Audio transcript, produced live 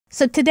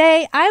So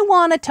today, I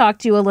want to talk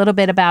to you a little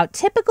bit about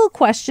typical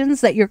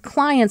questions that your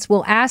clients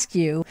will ask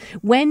you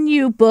when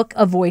you book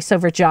a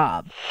voiceover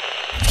job.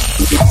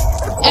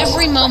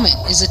 Every moment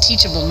is a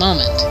teachable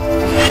moment.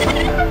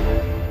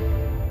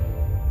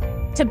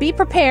 To be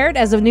prepared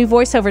as a new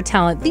voiceover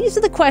talent, these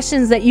are the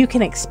questions that you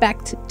can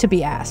expect to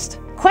be asked.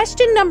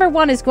 Question number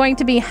 1 is going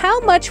to be,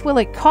 how much will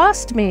it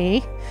cost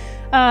me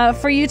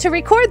for you to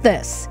record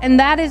this? And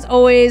that is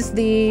always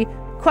the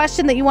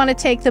question that you want to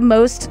take the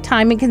most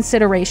time and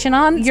consideration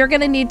on. You're going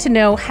to need to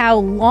know how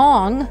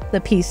long the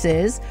piece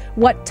is,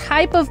 what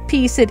type of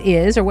piece it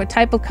is, or what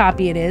type of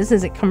copy it is.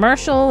 Is it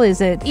commercial?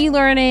 Is it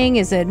e-learning?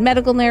 Is it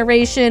medical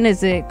narration?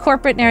 Is it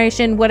corporate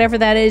narration? Whatever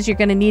that is, you're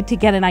going to need to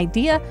get an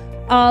idea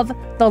of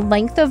the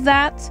length of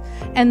that,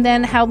 and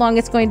then how long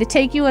it's going to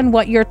take you and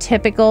what your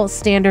typical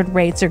standard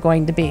rates are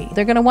going to be.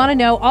 They're going to want to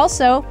know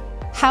also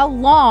how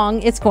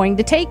long it's going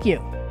to take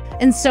you.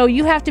 And so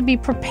you have to be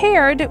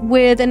prepared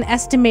with an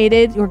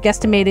estimated or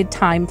guesstimated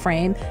time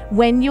frame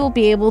when you'll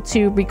be able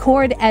to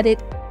record, edit,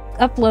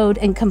 upload,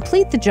 and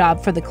complete the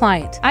job for the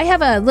client. I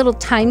have a little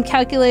time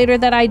calculator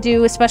that I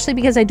do, especially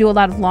because I do a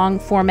lot of long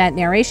format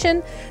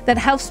narration, that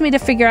helps me to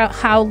figure out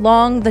how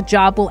long the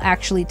job will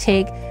actually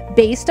take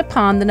based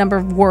upon the number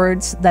of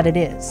words that it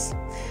is.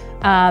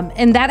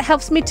 And that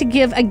helps me to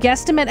give a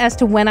guesstimate as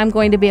to when I'm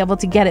going to be able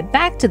to get it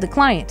back to the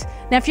client.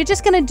 Now, if you're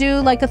just going to do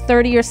like a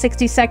 30 or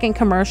 60 second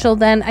commercial,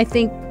 then I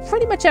think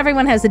pretty much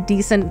everyone has a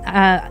decent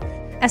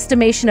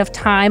estimation of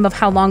time of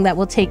how long that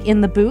will take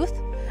in the booth,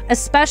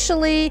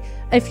 especially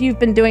if you've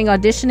been doing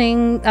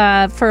auditioning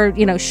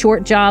for,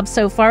 short jobs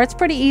so far. It's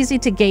pretty easy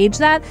to gauge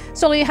that.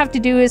 So all you have to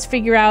do is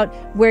figure out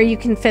where you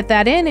can fit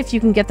that in. If you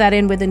can get that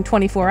in within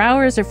 24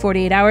 hours or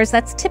 48 hours,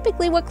 that's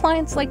typically what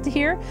clients like to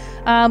hear,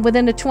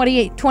 within a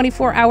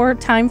 24-hour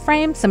time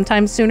frame,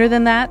 sometimes sooner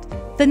than that.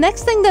 The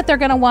next thing that they're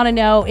going to want to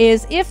know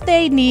is if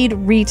they need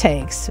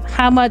retakes.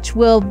 How much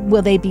will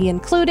they be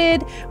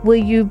included? Will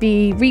you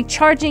be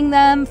recharging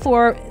them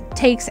for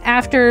takes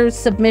after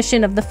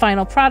submission of the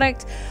final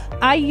product?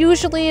 I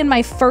usually, in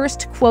my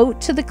first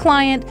quote to the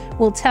client,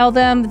 will tell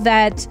them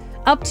that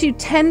up to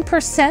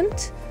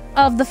 10%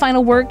 of the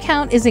final word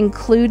count is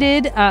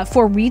included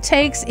for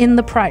retakes in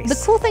the price.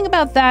 The cool thing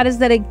about that is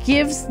that it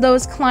gives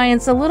those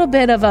clients a little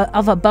bit of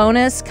a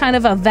bonus, kind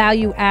of a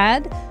value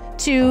add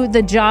to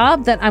the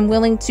job, that I'm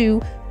willing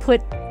to put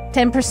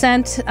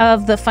 10%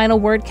 of the final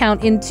word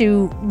count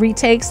into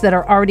retakes that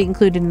are already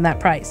included in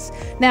that price.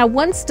 Now,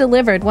 once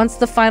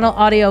the final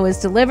audio is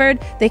delivered,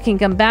 they can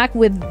come back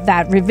with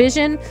that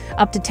revision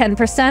up to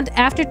 10%.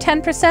 After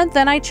 10%,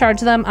 then I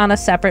charge them on a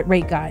separate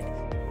rate guide.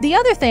 The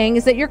other thing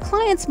is that your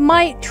clients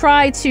might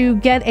try to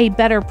get a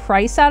better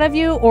price out of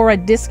you or a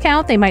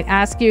discount. They might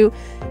ask you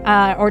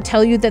or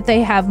tell you that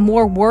they have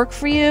more work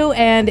for you,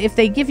 and if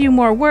they give you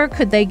more work,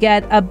 could they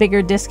get a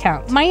bigger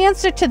discount? My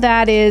answer to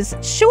that is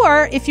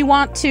sure, if you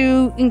want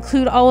to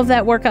include all of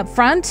that work up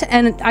front,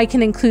 and I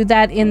can include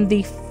that in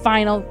the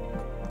final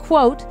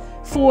quote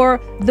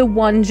for the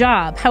one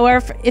job.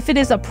 However, if it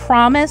is a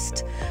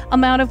promised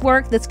amount of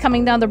work that's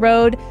coming down the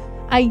road,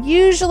 I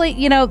usually,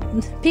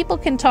 people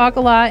can talk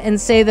a lot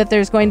and say that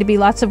there's going to be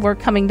lots of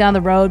work coming down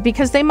the road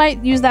because they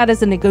might use that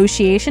as a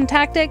negotiation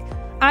tactic.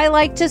 I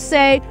like to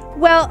say,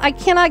 well, I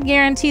cannot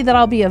guarantee that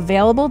I'll be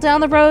available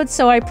down the road,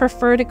 so I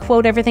prefer to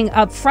quote everything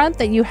up front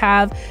that you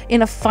have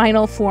in a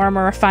final form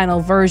or a final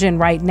version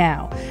right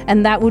now.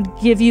 And that would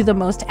give you the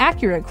most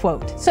accurate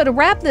quote. So to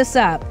wrap this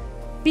up,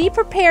 be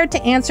prepared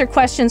to answer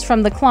questions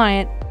from the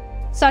client,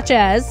 such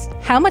as,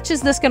 how much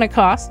is this going to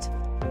cost?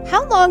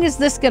 How long is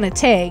this going to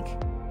take?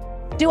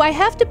 Do I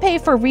have to pay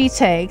for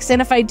retakes? And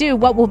if I do,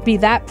 what will be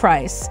that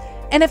price?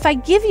 And if I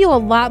give you a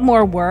lot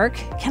more work,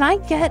 can I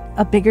get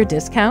a bigger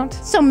discount?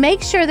 So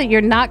make sure that you're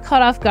not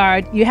caught off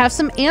guard. You have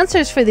some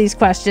answers for these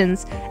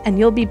questions, and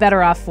you'll be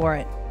better off for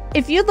it.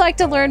 If you'd like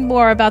to learn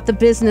more about the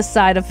business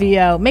side of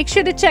VO, make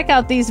sure to check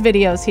out these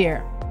videos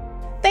here.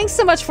 Thanks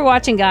so much for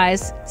watching,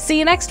 guys. See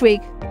you next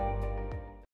week.